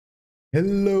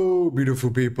Hello,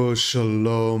 beautiful people.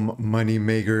 Shalom, money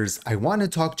makers. I want to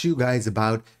talk to you guys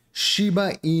about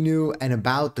Shiba Inu and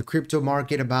about the crypto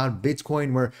market, about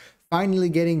Bitcoin. We're finally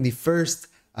getting the first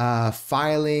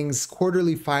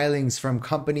quarterly filings from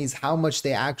companies, how much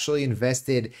they actually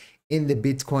invested in the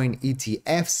Bitcoin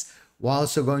ETFs. We're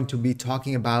also going to be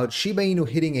talking about Shiba Inu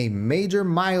hitting a major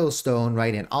milestone,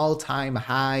 right? An all-time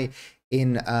high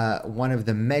in one of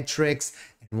the metrics,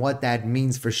 what that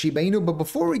means for Shiba Inu. But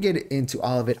before we get into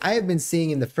all of it, I have been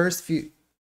seeing in the first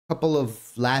couple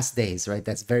of last days, right?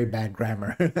 That's very bad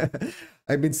grammar.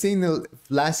 I've been seeing the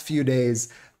last few days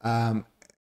a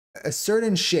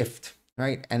certain shift,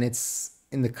 right? And it's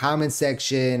in the comment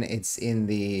section, it's in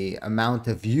the amount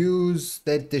of views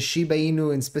that the Shiba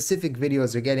Inu in specific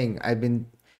videos are getting. I've been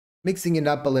mixing it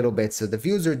up a little bit. So the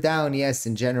views are down, yes,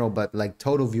 in general, but like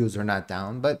total views are not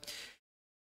down. But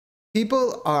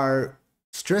people are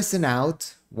stressing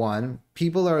out, one.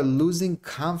 People are losing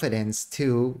confidence,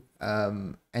 two.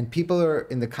 And people are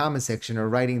in the comment section are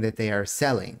writing that they are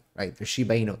selling, right? The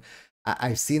Shiba Inu.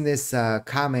 I've seen this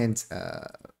comment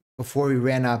before we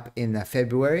ran up in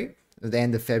February, the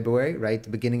end of February, right? The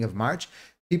beginning of March.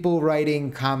 People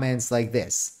writing comments like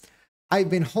this. I've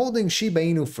been holding Shiba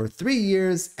Inu for 3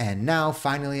 years and now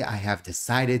finally I have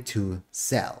decided to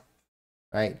sell,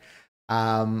 right?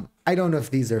 I don't know if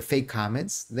these are fake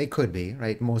comments. They could be,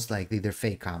 right? Most likely they're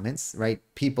fake comments, right?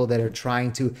 People that are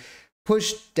trying to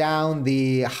push down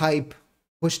the hype,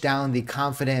 push down the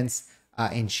confidence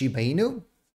in Shiba Inu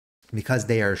because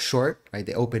they are short, right?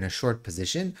 They open a short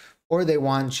position, or they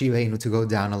want Shiba Inu to go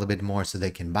down a little bit more so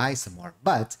they can buy some more.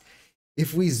 But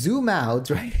if we zoom out,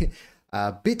 right?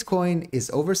 Bitcoin is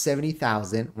over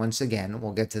 70,000. Once again,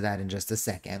 we'll get to that in just a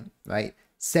second, right?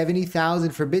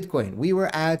 70,000 for Bitcoin. We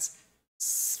were at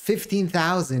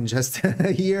 15,000 just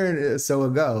a year or so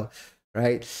ago,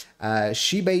 right?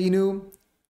 Shiba Inu,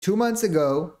 2 months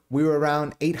ago, we were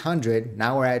around 800.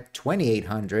 Now we're at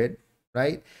 2,800,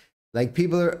 right? Like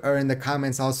people are in the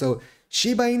comments also,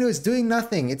 Shiba Inu is doing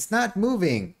nothing. It's not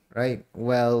moving, right?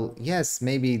 Well, yes,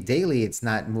 maybe daily it's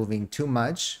not moving too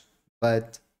much,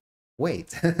 but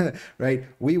wait, right?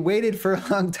 We waited for a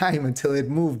long time until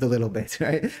it moved a little bit,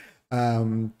 right?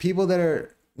 People that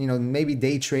are maybe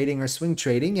day trading or swing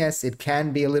trading, yes, it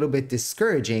can be a little bit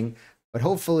discouraging, but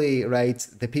hopefully, right,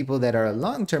 the people that are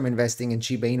long-term investing in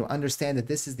Shiba Inu understand that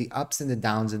this is the ups and the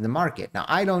downs in the market. Now,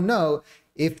 I don't know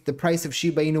if the price of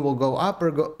Shiba Inu will go up or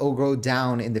go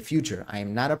down in the future. I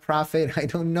am not a prophet. I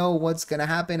don't know what's going to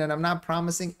happen, and I'm not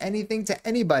promising anything to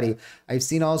anybody. I've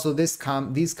seen also these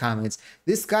comments.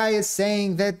 This guy is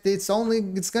saying that it's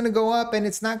going to go up and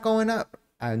it's not going up.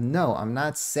 No, I'm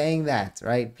not saying that,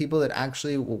 right? People that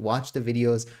actually watch the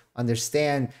videos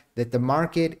understand that the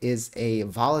market is a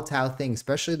volatile thing,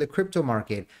 especially the crypto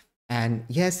market. And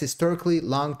yes, historically,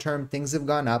 long-term things have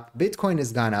gone up. Bitcoin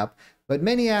has gone up, but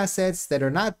many assets that are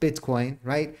not Bitcoin,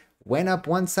 right, went up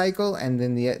one cycle and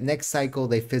then the next cycle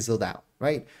they fizzled out,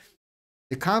 right?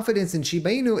 The confidence in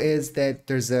Shiba Inu is that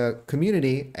there's a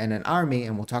community and an army,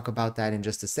 and we'll talk about that in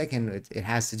just a second. It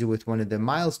has to do with one of the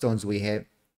milestones we hit,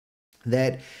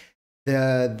 that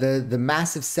the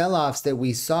massive sell-offs that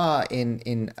we saw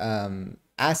in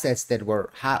assets that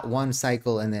were hot one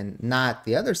cycle and then not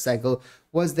the other cycle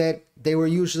was that they were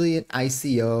usually an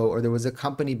ICO or there was a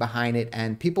company behind it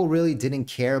and people really didn't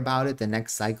care about it the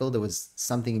next cycle. There was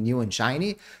something new and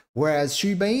shiny. Whereas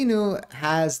Shiba Inu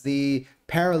has the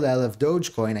parallel of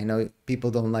Dogecoin. I know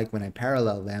people don't like when I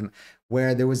parallel them,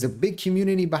 where there was a big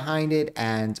community behind it,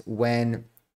 and when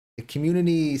the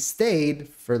community stayed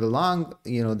for the long,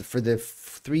 for the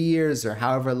 3 years or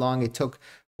however long it took,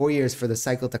 4 years for the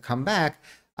cycle to come back,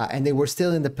 and they were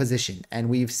still in the position. And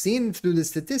we've seen through the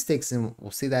statistics, and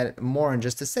we'll see that more in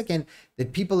just a second,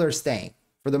 that people are staying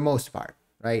for the most part,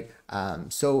 right?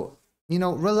 So,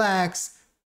 relax,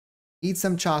 eat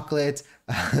some chocolate,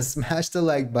 smash the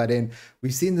like button.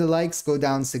 We've seen the likes go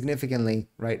down significantly,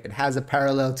 right? It has a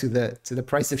parallel to the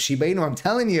price of Shiba Inu, I'm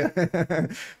telling you.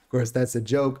 Of course, that's a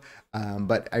joke,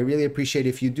 but I really appreciate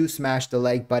if you do smash the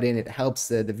like button. It helps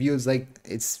the views. Like,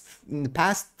 it's in the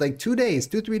past like 2 days,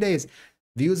 3 days,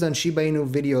 views on Shiba Inu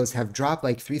videos have dropped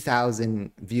like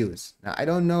 3,000 views. Now, I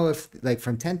don't know if like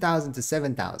from 10,000 to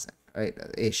 7,000, right,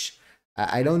 ish.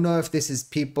 I don't know if this is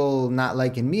people not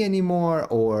liking me anymore,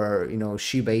 or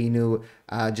Shiba Inu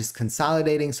just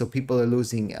consolidating, so people are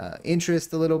losing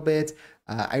interest a little bit.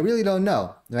 I really don't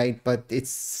know, right? But it's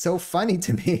so funny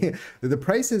to me. The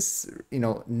price is,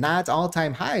 not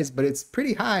all-time highs, but it's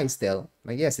pretty high still.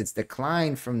 Like, yes, it's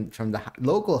declined from the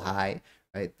local high,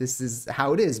 right? This is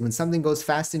how it is. When something goes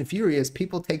fast and furious,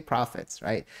 people take profits,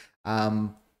 right?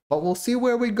 but we'll see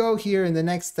where we go here in the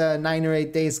next 9 or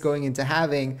 8 days going into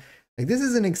halving. Like, this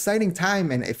is an exciting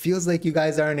time, and it feels like you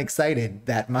guys aren't excited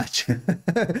that much.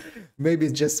 Maybe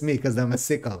it's just me because I'm a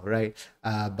sicko, right?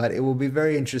 But it will be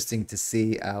very interesting to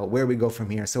see where we go from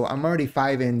here. So I'm already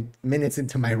 5 minutes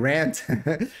into my rant.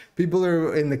 People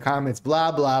are in the comments,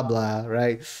 blah, blah, blah,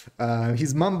 right?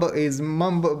 He's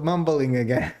mumbling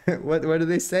again. What do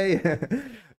they say?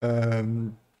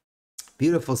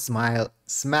 Beautiful smile.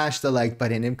 Smash the like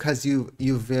button. And because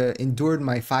you've endured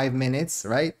my 5 minutes,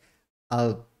 right?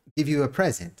 I'll give you a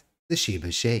present, the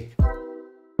Shiba Shake.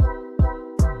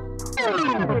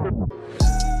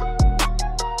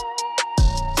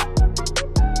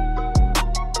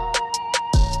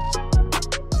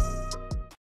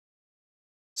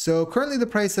 So currently the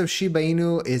price of Shiba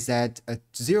Inu is at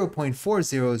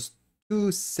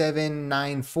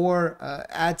 0.402794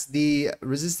 at the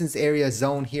resistance area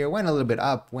zone here. Went a little bit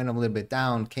up, went a little bit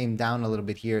down, came down a little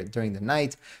bit here during the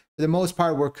night. For the most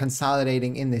part, we're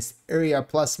consolidating in this area,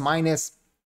 plus minus.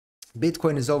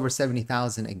 Bitcoin is over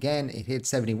 70,000 again. It hit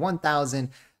 71,000,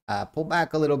 pull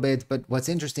back a little bit. But what's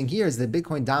interesting here is that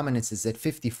Bitcoin dominance is at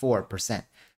 54%.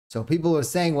 So people are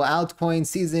saying, well, altcoin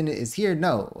season is here.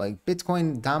 No, like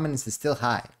Bitcoin dominance is still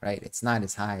high, right? It's not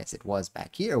as high as it was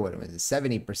back here, what was it,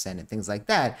 70% and things like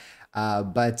that.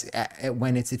 But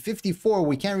when it's at 54,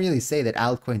 we can't really say that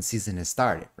altcoin season has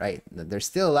started, right? There's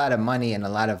still a lot of money and a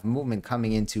lot of movement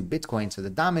coming into Bitcoin, so the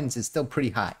dominance is still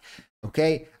pretty high.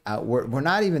 Okay, we're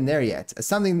not even there yet.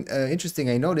 Something interesting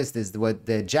I noticed is what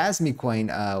the Jasmy coin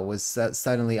was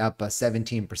suddenly up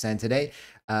 17% today.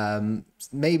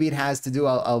 Maybe it has to do,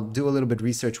 I'll do a little bit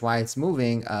research why it's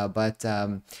moving, but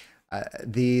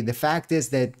the fact is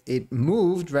that it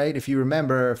moved, right? If you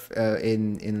remember,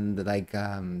 in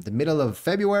the middle of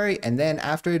February, and then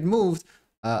after it moved,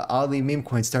 all the meme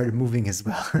coins started moving as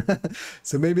well.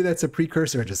 So maybe that's a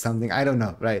precursor to something. I don't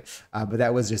know, right? But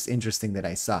that was just interesting that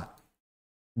I saw.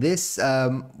 This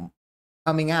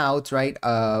coming out, right?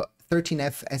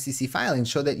 13F SEC filings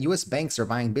show that U.S. banks are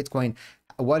buying Bitcoin.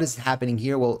 What is happening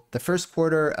here? Well, the first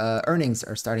quarter earnings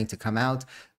are starting to come out,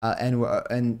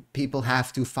 and people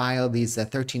have to file these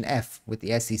 13F with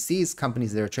the SECs,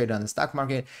 companies that are traded on the stock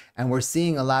market. And we're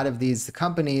seeing a lot of these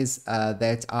companies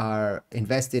that are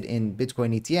invested in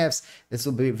Bitcoin ETFs. This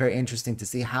will be very interesting to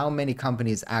see how many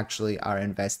companies actually are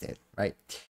invested, right?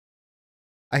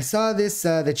 I saw this,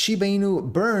 that Shiba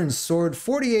Inu burns soared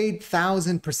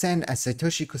 48,000% as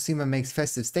Satoshi Kosima makes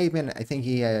festive statement. I think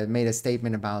he made a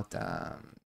statement about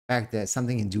fact that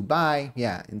something in Dubai.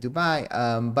 Yeah, in Dubai.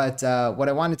 But what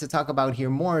I wanted to talk about here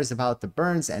more is about the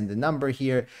burns and the number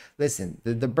here. Listen,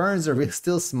 the burns are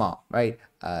still small, right?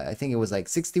 I think it was like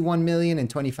 61 million and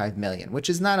 25 million, which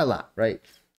is not a lot, right?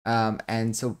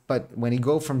 And so, but when you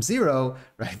go from zero,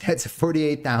 right, that's a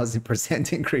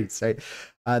 48,000% increase, right?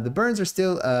 The burns are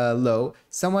still low.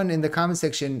 Someone in the comment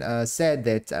section said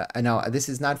that, now this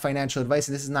is not financial advice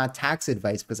and this is not tax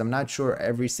advice, because I'm not sure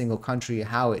every single country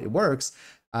how it works.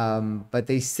 But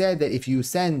they said that if you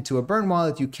send to a burn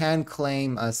wallet, you can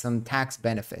claim some tax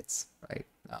benefits, right?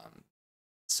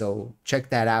 So check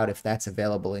that out if that's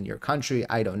available in your country.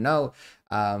 I don't know,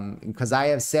 because I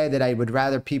have said that I would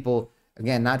rather people,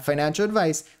 again, not financial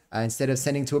advice, instead of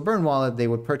sending to a burn wallet, they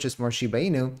would purchase more Shiba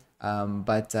Inu.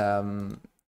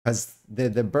 Because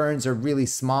the burns are really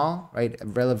small, right?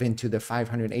 Relevant to the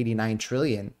 589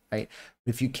 trillion, right?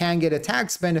 If you can get a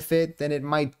tax benefit, then it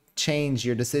might change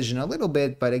your decision a little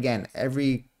bit. But again,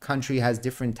 every country has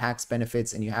different tax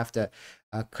benefits, and you have to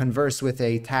converse with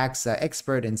a tax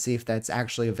expert and see if that's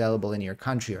actually available in your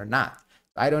country or not.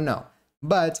 I don't know.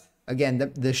 But again,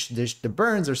 the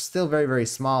burns are still very, very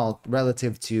small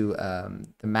relative to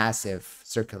the massive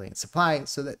circulating supply.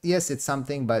 So that, yes, it's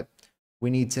something, but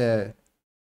we need to...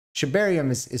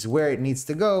 Shibarium is where it needs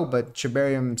to go, but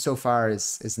Shibarium so far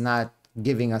is not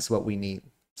giving us what we need.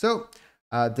 So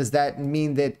does that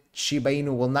mean that Shiba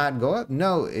Inu will not go up?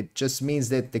 No, it just means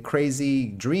that the crazy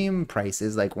dream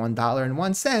prices like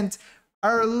 $1.01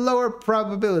 are a lower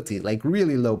probability, like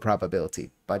really low probability.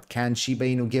 But can Shiba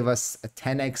Inu give us a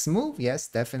 10x move? Yes,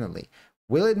 definitely.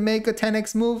 Will it make a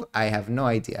 10x move? I have no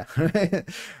idea.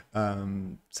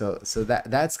 So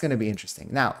that's going to be interesting.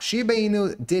 Now, Shiba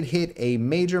Inu did hit a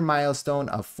major milestone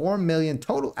of 4 million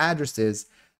total addresses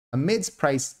amidst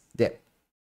price dip.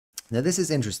 Now, this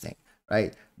is interesting,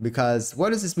 right? Because what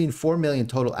does this mean, 4 million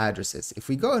total addresses? If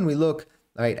we go and we look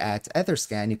right at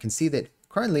Etherscan, you can see that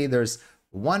currently there's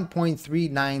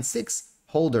 1.396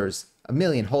 holders, a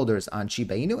million holders on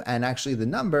Shiba Inu, and actually the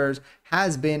numbers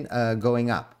has been going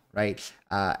up, right?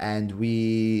 And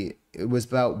it was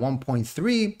about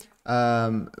 1.3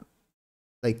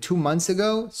 like 2 months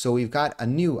ago. So we've got a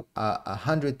new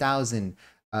 100,000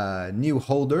 new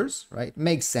holders, right?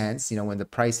 Makes sense, you know, when the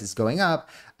price is going up.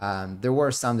 There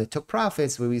were some that took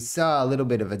profits, where we saw a little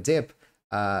bit of a dip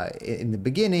in the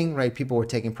beginning, right? People were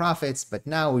taking profits, but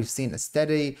now we've seen a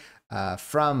steady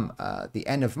from the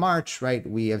end of March, right?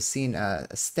 We have seen a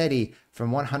steady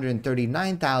from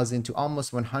 139,000 to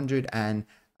almost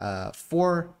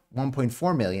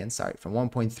 1.4 million, sorry, from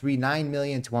 1.39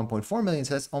 million to 1.4 million.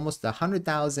 So that's almost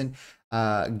 100,000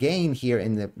 gain here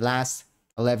in the last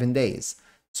 11 days.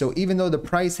 So even though the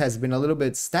price has been a little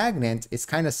bit stagnant, it's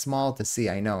kind of small to see.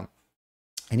 I know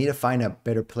I need to find a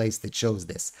better place that shows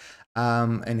this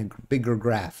and a bigger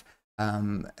graph.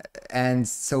 And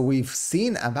so we've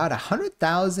seen about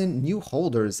 100,000 new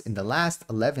holders in the last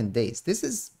 11 days. This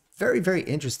is very, very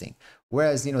interesting.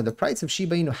 Whereas, you know, the price of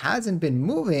Shiba Inu hasn't been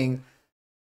moving,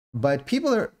 but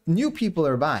new people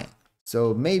are buying.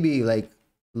 So maybe like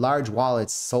large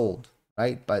wallets sold,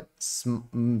 right? But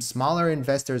smaller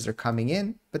investors are coming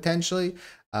in potentially.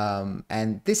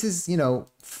 And this is, you know,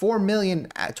 4 million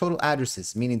total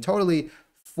addresses, meaning totally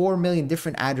 4 million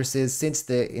different addresses since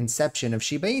the inception of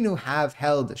Shiba Inu have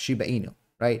held Shiba Inu,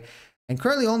 right? And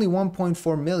currently only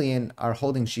 1.4 million are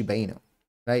holding Shiba Inu,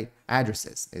 right?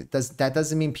 Addresses. That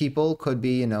doesn't mean people could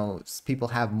be, you know, people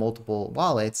have multiple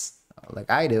wallets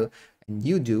like I do, and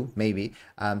you do maybe.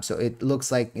 So it looks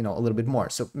like, you know, a little bit more.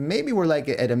 So maybe we're like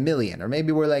at 1 million, or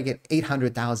maybe we're like at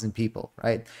 800,000 people,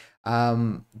 right?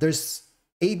 There's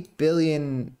 8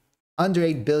 billion, under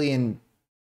 8 billion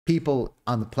people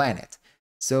on the planet.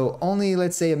 So only,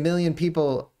 let's say, 1 million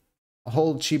people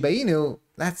hold Shiba Inu.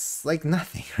 That's like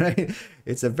nothing, right?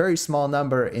 It's a very small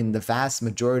number in the vast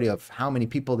majority of how many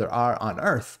people there are on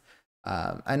Earth.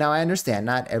 And now I understand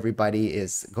not everybody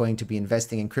is going to be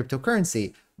investing in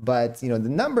cryptocurrency, but you know, the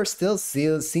number still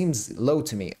seems low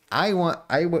to me. I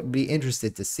would be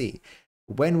interested to see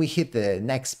when we hit the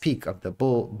next peak of the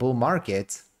bull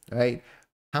market, right?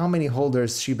 How many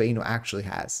holders Shiba Inu actually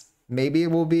has. Maybe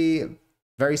it will be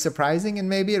very surprising, and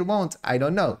maybe it won't. I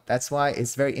don't know. That's why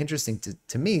it's very interesting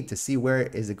to me to see where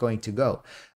is it going to go,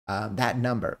 that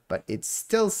number. But it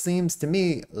still seems to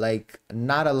me like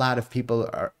not a lot of people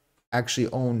are actually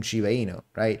own Shiba Inu,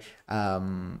 right?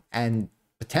 And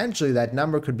potentially that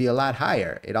number could be a lot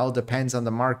higher. It all depends on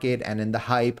the market and in the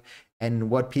hype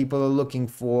and what people are looking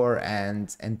for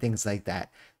and things like that.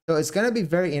 So it's going to be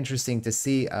very interesting to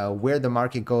see where the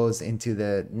market goes into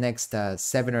the next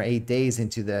 7 or 8 days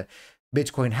into the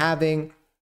Bitcoin halving,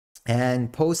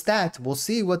 and post that we'll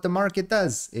see what the market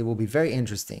does. It will be very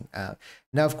interesting.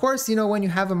 Now, of course, you know, when you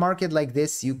have a market like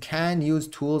this, you can use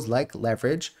tools like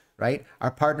leverage, right?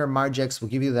 Our partner Margex will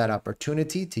give you that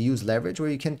opportunity to use leverage, where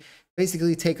you can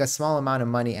basically take a small amount of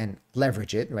money and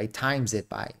leverage it, right? Times it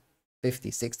by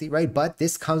 50, 60, right? But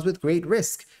this comes with great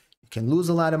risk. Can lose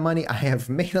a lot of money. I have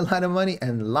made a lot of money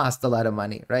and lost a lot of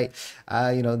money, right?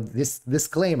 You know, this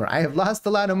disclaimer, I have lost a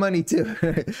lot of money too.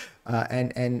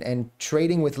 And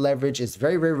trading with leverage is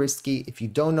very, very risky. If you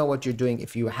don't know what you're doing,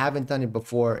 if you haven't done it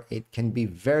before, it can be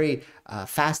very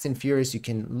fast and furious. You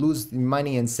can lose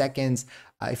money in seconds.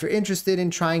 If you're interested in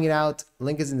trying it out,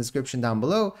 link is in the description down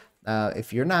below.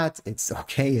 If you're not, it's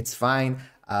okay, it's fine.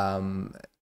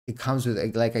 It comes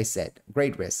with, like I said,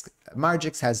 great risk.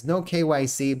 Margex has no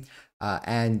KYC,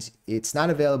 and it's not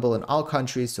available in all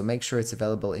countries, so make sure it's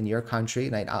available in your country.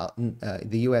 The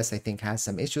US, I think, has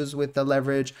some issues with the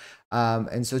leverage,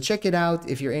 and so check it out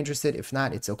if you're interested. If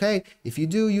not, it's okay. If you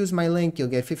do use my link, you'll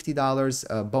get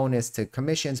 $50 bonus to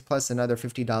commissions, plus another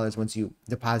 $50 once you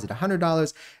deposit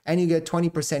 $100, and you get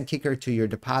 20% kicker to your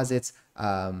deposits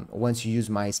once you use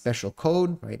my special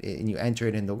code, right? And you enter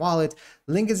it in the wallet.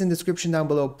 Link is in the description down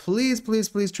below. Please, please,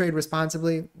 please trade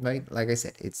responsibly, right? Like I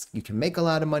said, you can make a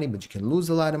lot of money, but you can lose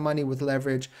a lot of money with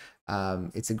leverage.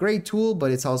 It's a great tool,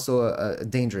 but it's also a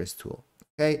dangerous tool.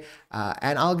 Okay.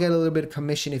 And I'll get a little bit of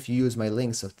commission if you use my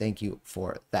link. So thank you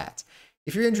for that.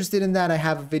 If you're interested in that, I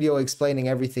have a video explaining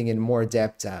everything in more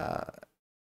depth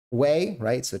way,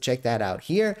 right? So check that out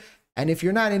here. And if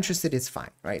you're not interested, it's fine,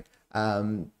 right?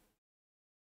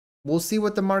 We'll see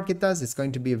what the market does. It's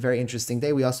going to be a very interesting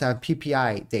day. We also have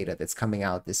PPI data that's coming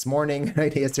out this morning,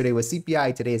 right? Yesterday was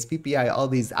CPI, today is PPI, all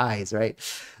these I's, right?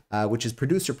 Which is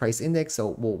producer price index.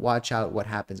 So we'll watch out what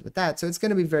happens with that. So it's going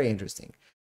to be very interesting.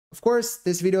 Of course,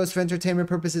 this video is for entertainment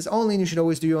purposes only, and you should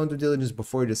always do your own due diligence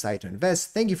before you decide to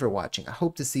invest. Thank you for watching. I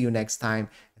hope to see you next time.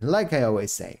 And like I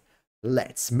always say,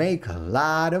 let's make a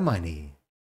lot of money.